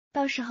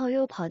到时候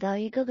又跑到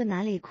一个个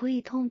哪里哭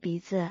一通鼻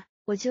子，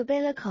我就背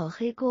了口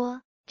黑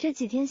锅。这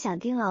几天想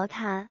盯牢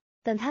他，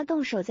等他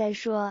动手再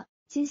说。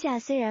今夏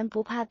虽然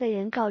不怕被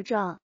人告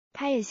状，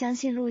他也相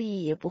信陆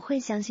毅也不会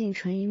相信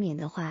淳于敏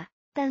的话，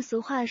但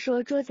俗话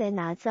说捉贼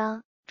拿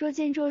赃，捉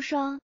奸捉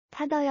双，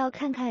他倒要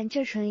看看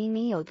这淳于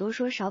敏有多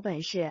说少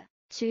本事。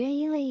许愿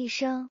应了一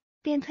声，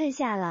便退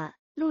下了。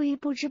陆毅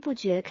不知不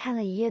觉看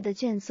了一夜的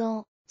卷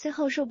宗，最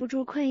后受不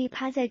住困意，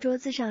趴在桌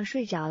子上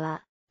睡着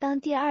了。当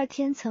第二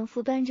天岑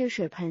福端着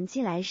水盆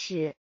进来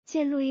时，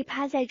见陆毅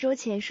趴在桌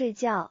前睡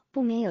觉，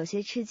不免有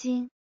些吃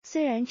惊。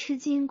虽然吃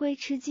惊归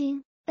吃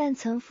惊，但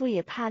岑福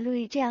也怕陆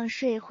毅这样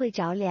睡会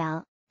着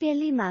凉，便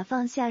立马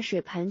放下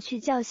水盆去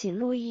叫醒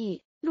陆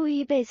毅。陆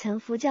毅被岑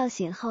福叫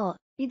醒后，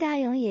于大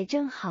勇也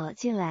正好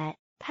进来。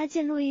他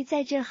见陆毅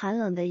在这寒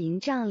冷的营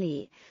帐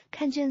里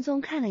看卷宗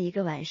看了一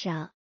个晚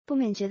上，不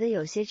免觉得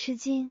有些吃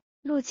惊。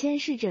陆谦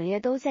是整夜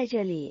都在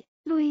这里？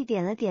陆毅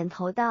点了点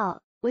头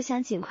道：我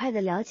想尽快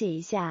的了解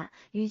一下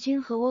于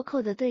军和倭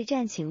寇的对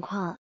战情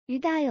况。于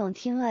大勇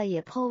听了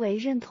也颇为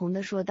认同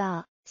的说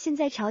道：现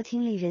在朝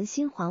廷里人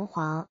心惶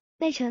惶，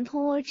内臣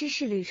通倭之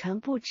事屡传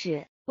不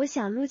止，我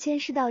想陆谦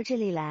是到这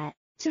里来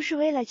就是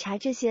为了查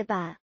这些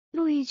吧。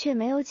陆毅却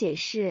没有解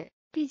释，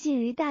毕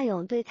竟于大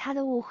勇对他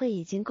的误会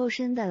已经够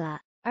深的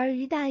了。而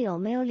于大勇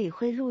没有理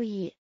会陆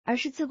毅，而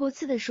是自顾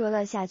自的说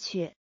了下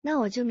去：那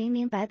我就明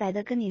明白白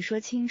的跟你说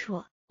清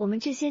楚，我们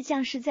这些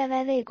将士在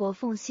外为国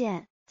奉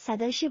献，洒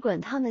的是滚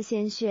烫的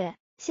鲜血，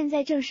现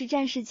在正是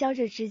战事交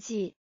着之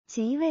际，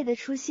锦衣卫的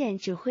出现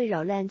只会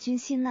扰乱军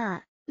心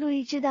啊。陆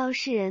毅知道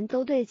世人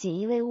都对锦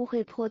衣卫误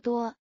会颇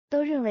多，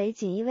都认为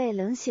锦衣卫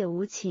冷血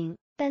无情，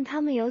但他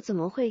们又怎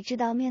么会知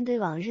道面对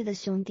往日的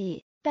兄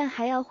弟，但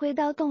还要挥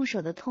刀动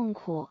手的痛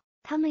苦？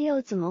他们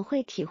又怎么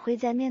会体会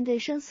在面对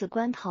生死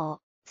关头，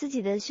自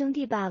己的兄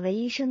弟把唯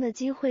一生的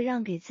机会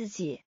让给自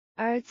己，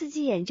而自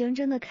己眼睁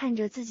睁地看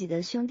着自己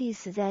的兄弟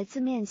死在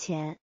自面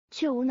前，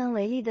却无能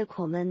为力的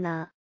苦闷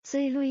呢？所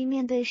以陆毅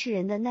面对世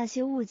人的那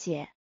些误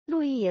解，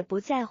陆毅也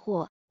不在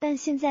乎。但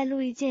现在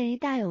陆毅见于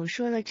大勇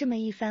说了这么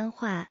一番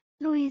话，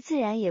陆毅自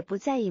然也不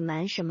再隐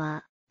瞒什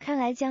么。看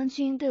来将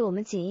军对我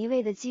们锦衣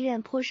卫的积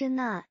怨颇深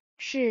呐。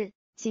是，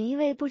锦衣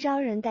卫不招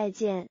人待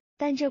见，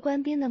但这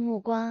官兵的目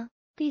光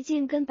毕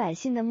竟跟百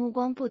姓的目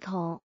光不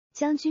同，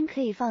将军可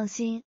以放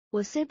心，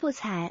我虽不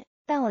才，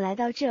但我来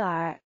到这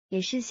儿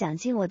也是想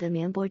尽我的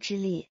绵薄之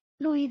力。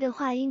陆毅的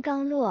话音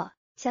刚落，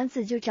祥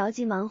子就着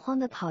急忙慌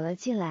地跑了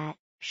进来，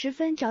十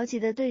分着急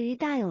地对于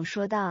大勇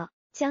说道：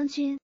将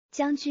军，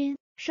将军，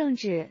圣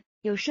旨，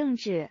有圣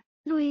旨。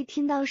陆毅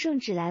听到圣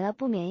旨来了，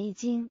不免一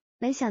惊，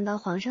没想到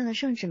皇上的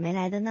圣旨没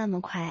来得那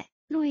么快。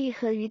陆毅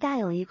和于大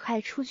勇一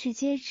块出去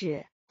接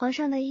旨，皇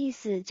上的意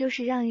思就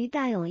是让于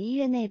大勇1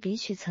月内笔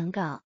取存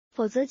稿，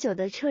否则久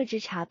的撤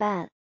职查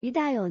办。于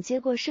大勇接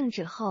过圣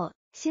旨后，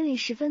心里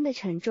十分的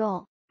沉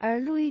重，而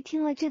陆毅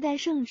听了这袋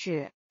圣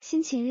旨，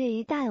心情与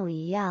于大勇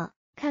一样，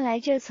看来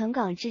这存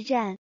岗之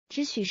战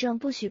只许胜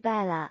不许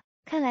败了。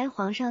看来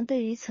皇上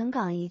对于存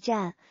岗一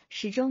战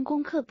始终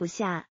攻克不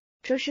下，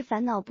着实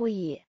烦恼不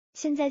已。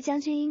现在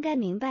将军应该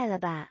明白了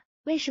吧？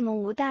为什么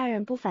吴大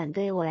人不反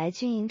对我来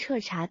军营彻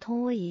查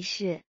通倭一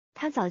事？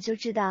他早就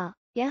知道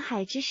沿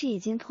海之事已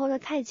经拖了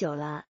太久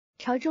了，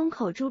朝中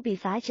口诛笔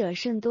伐者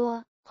甚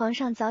多，皇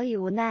上早已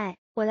无奈，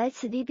我来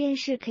此地便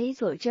是可以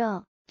佐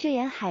证，这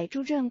沿海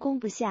诸镇攻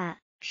不下，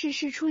是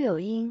事出有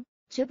因，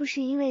绝不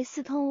是因为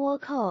私通倭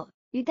寇。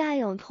于大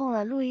勇痛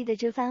了陆毅的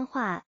这番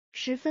话，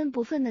十分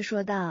不忿地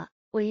说道：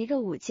我一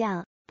个武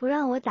将，不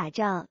让我打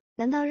仗，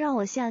难道让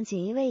我像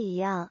锦衣卫一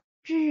样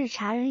日日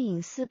查人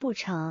隐私不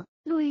成？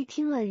陆毅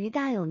听了于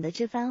大勇的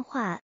这番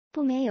话，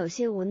不免有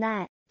些无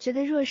奈，觉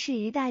得若是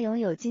于大勇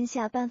有今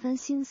夏半分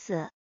心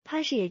思，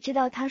怕是也知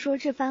道他说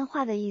这番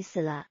话的意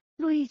思了。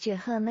陆毅只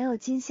恨没有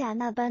今夏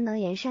那般能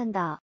言善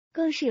道，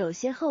更是有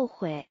些后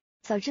悔，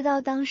早知道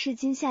当时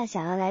今夏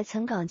想要来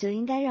存岗就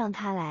应该让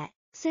他来。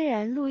虽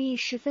然陆毅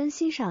十分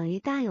欣赏于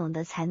大勇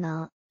的才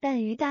能，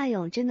但于大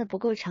勇真的不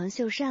够长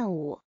袖善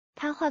舞，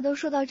他话都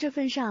说到这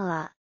份上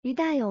了，于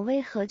大勇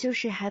为何就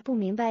是还不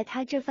明白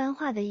他这番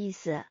话的意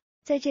思？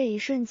在这一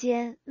瞬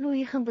间，陆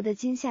毅恨不得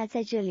今夏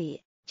在这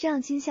里，这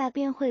样今夏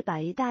便会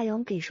把于大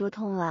勇给说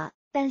通了。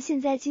但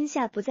现在今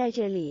夏不在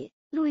这里，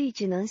陆毅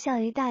只能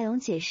向于大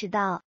勇解释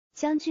道：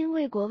将军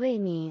为国为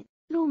民，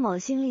陆某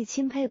心里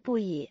钦佩不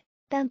已，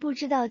但不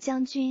知道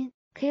将军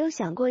可有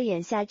想过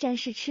眼下战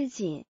事吃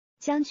紧，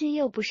将军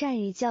又不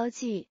善于交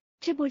际，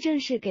这不正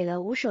是给了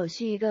吴守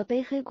绪一个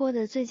背黑锅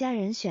的最佳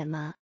人选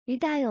吗？于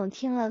大勇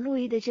听了陆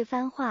毅的这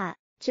番话，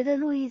觉得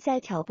陆毅在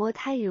挑拨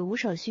他与吴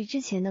守绪之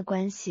前的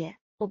关系。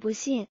我不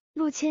信，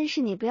陆谦是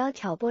你不要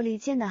挑拨离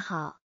间的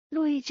好。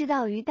陆毅知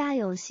道于大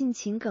勇性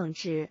情耿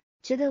直，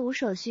觉得吴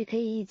守绪可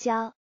以一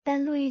交，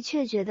但陆毅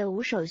却觉得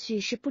吴守绪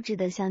是不值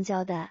得相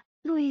交的。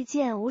陆毅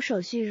见吴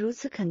守绪如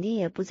此肯定，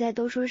也不再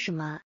多说什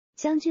么。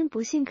将军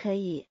不信可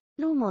以，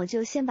陆某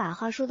就先把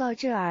话说到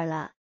这儿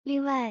了。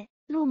另外，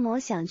陆某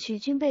想去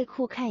军备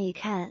库看一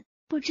看，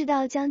不知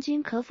道将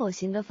军可否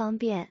行个方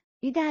便。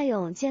于大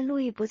勇见陆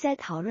毅不再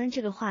讨论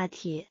这个话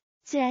题，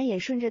自然也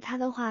顺着他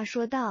的话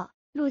说道：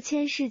陆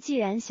谦是既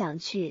然想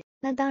去，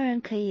那当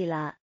然可以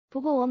了，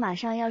不过我马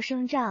上要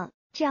升帐，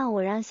这样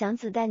我让祥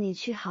子带你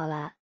去好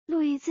了。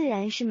陆毅自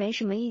然是没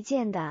什么意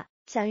见的，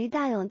小于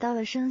大勇到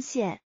了升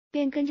县，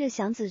便跟着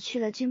祥子去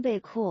了军备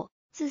库。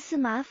自司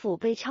马府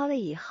被抄了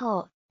以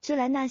后，就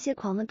来那些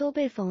狂们都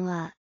被封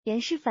了，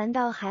严世蕃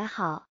倒还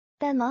好，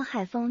但毛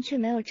海峰却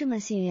没有这么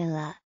幸运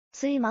了，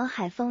所以毛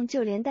海峰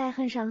就连带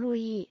恨上陆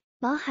毅。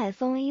毛海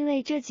峰因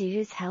为这几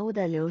日财物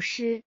的流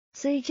失，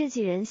所以这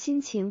几人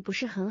心情不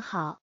是很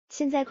好，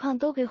现在矿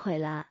都给毁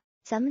了，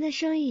咱们的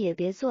生意也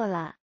别做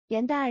了，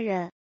严大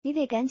人，你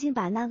得赶紧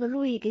把那个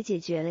陆毅给解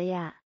决了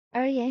呀。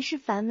而严世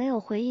蕃没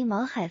有回应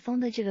毛海峰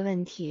的这个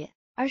问题，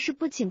而是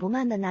不紧不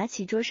慢地拿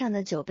起桌上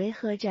的酒杯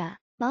喝着。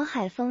毛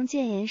海峰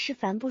见严世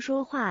蕃不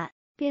说话，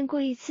便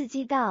故意刺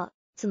激道：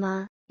怎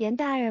么，严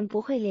大人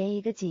不会连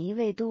一个锦衣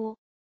卫都？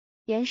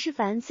严世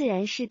蕃自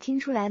然是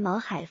听出来毛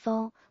海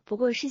峰不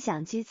过是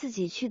想激自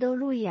己去斗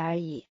陆毅而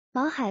已。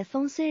毛海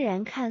峰虽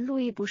然看陆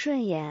毅不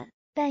顺眼，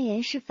但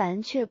严世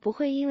蕃却不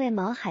会因为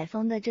毛海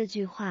峰的这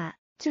句话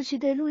就去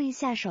对陆毅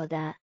下手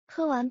的。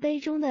喝完杯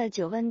中的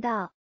酒问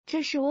道：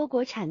这是倭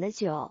国产的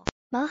酒？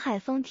毛海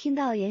峰听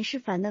到严世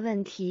蕃的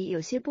问题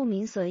有些不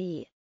明所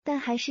以，但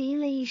还是应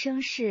了一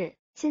声是。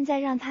现在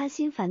让他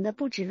心烦的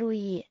不止陆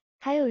毅，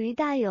还有于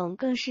大勇，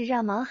更是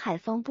让毛海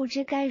峰不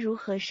知该如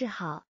何是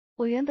好。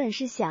我原本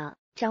是想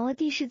掌握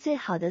地势最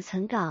好的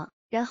岑港，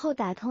然后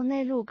打通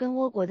内陆跟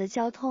倭国的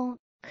交通，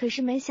可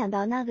是没想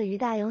到那个于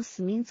大勇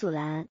死命阻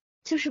拦，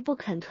就是不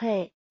肯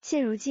退。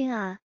现如今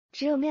啊，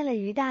只有灭了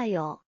于大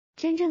勇，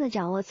真正的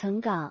掌握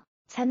岑港，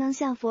才能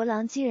像佛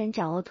郎机人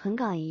掌握屯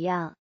港一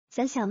样，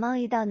咱想贸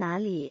易到哪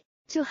里，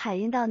就海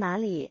运到哪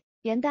里。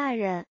袁大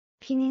人，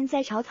凭您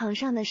在朝堂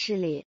上的势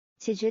力，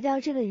解决掉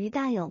这个于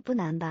大勇不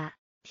难吧？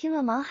听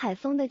了毛海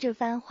峰的这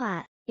番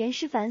话，严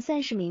世蕃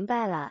算是明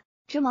白了，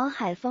这毛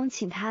海峰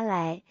请他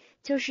来，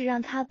就是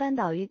让他扳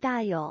倒于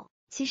大勇。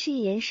其实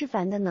以严世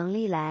蕃的能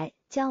力来，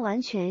将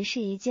完全是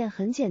一件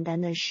很简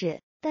单的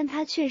事，但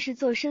他却是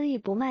做生意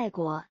不卖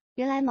国。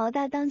原来毛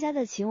大当家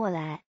的请我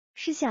来，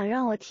是想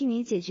让我替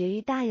你解决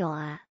于大勇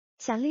啊，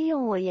想利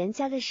用我严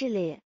家的势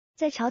力，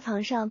在朝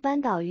堂上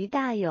扳倒于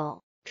大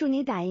勇，助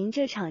你打赢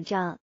这场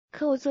仗。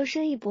可我做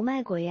生意不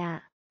卖国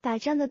呀，打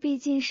仗的毕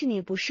竟是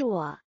你不是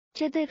我，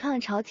这对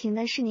抗朝廷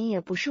的是你也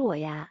不是我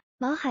呀。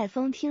毛海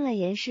峰听了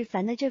严世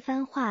蕃的这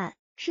番话，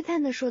试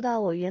探的说道：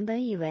我原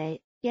本以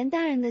为严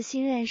大人的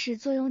心愿是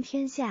坐拥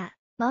天下。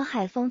毛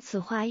海峰此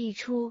话一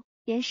出，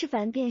严世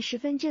蕃便十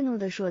分震怒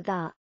的说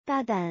道：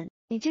大胆，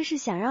你这是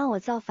想让我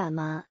造反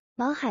吗？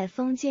毛海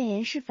峰见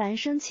严世蕃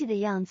生气的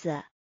样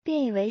子，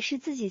便以为是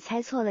自己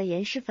猜错了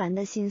严世蕃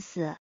的心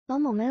思。毛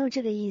某没有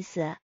这个意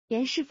思。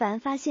严世蕃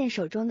发现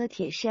手中的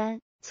铁山，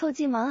凑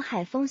近毛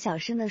海峰小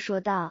声的说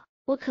道：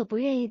我可不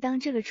愿意当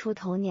这个出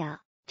头鸟，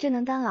这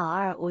能当老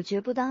二，我绝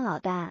不当老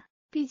大，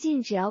毕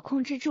竟只要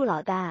控制住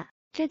老大，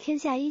这天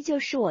下依旧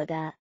是我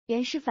的。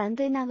严世蕃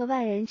对那个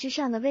万人之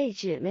上的位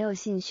置没有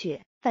兴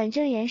趣，反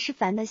正严世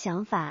蕃的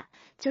想法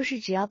就是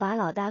只要把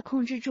老大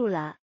控制住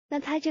了，那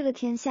他这个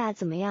天下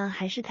怎么样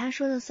还是他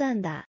说了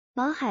算的。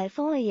毛海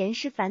峰了严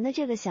世蕃的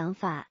这个想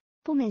法，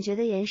不免觉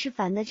得严世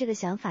蕃的这个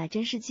想法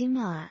真是精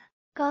妙啊，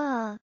高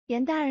啊，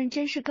严大人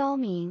真是高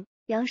明。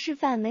杨世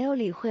蕃没有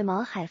理会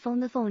毛海峰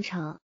的奉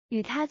承，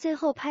与他最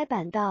后拍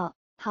板道：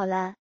好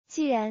了，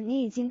既然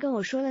你已经跟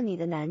我说了你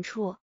的难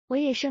处，我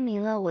也声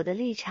明了我的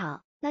立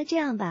场，那这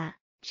样吧，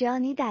只要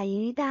你打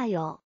赢于大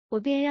勇，我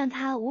便让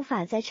他无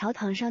法在朝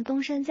堂上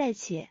东山再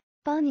起，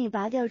帮你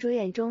拔掉着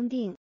眼中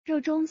钉，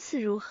肉中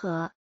刺，如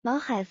何？毛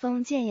海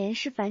峰见严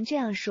世蕃这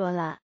样说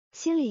了，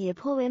心里也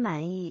颇为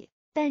满意，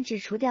但只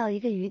除掉一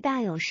个于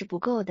大勇是不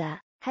够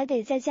的，还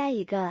得再加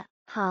一个。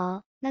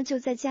好，那就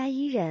再加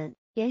一人。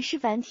严世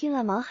蕃听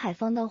了毛海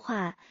峰的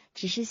话，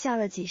只是笑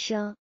了几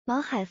声。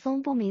毛海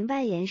峰不明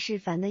白严世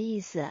蕃的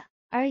意思，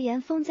而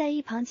严峰在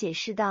一旁解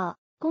释道：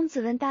公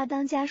子问大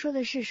当家说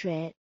的是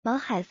谁？毛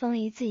海峰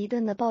一字一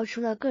顿的报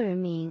出了个人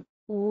名：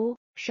吴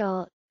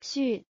守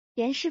旭。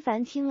严世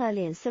蕃听了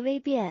脸色微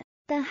变，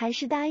但还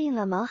是答应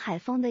了毛海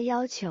峰的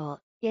要求。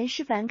严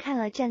世蕃看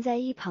了站在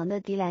一旁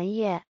的狄兰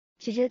叶，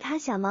指着他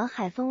向毛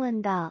海峰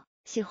问道：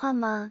喜欢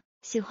吗？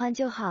喜欢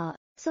就好，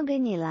送给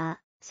你了。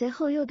随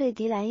后又对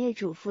狄兰叶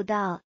嘱咐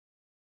道：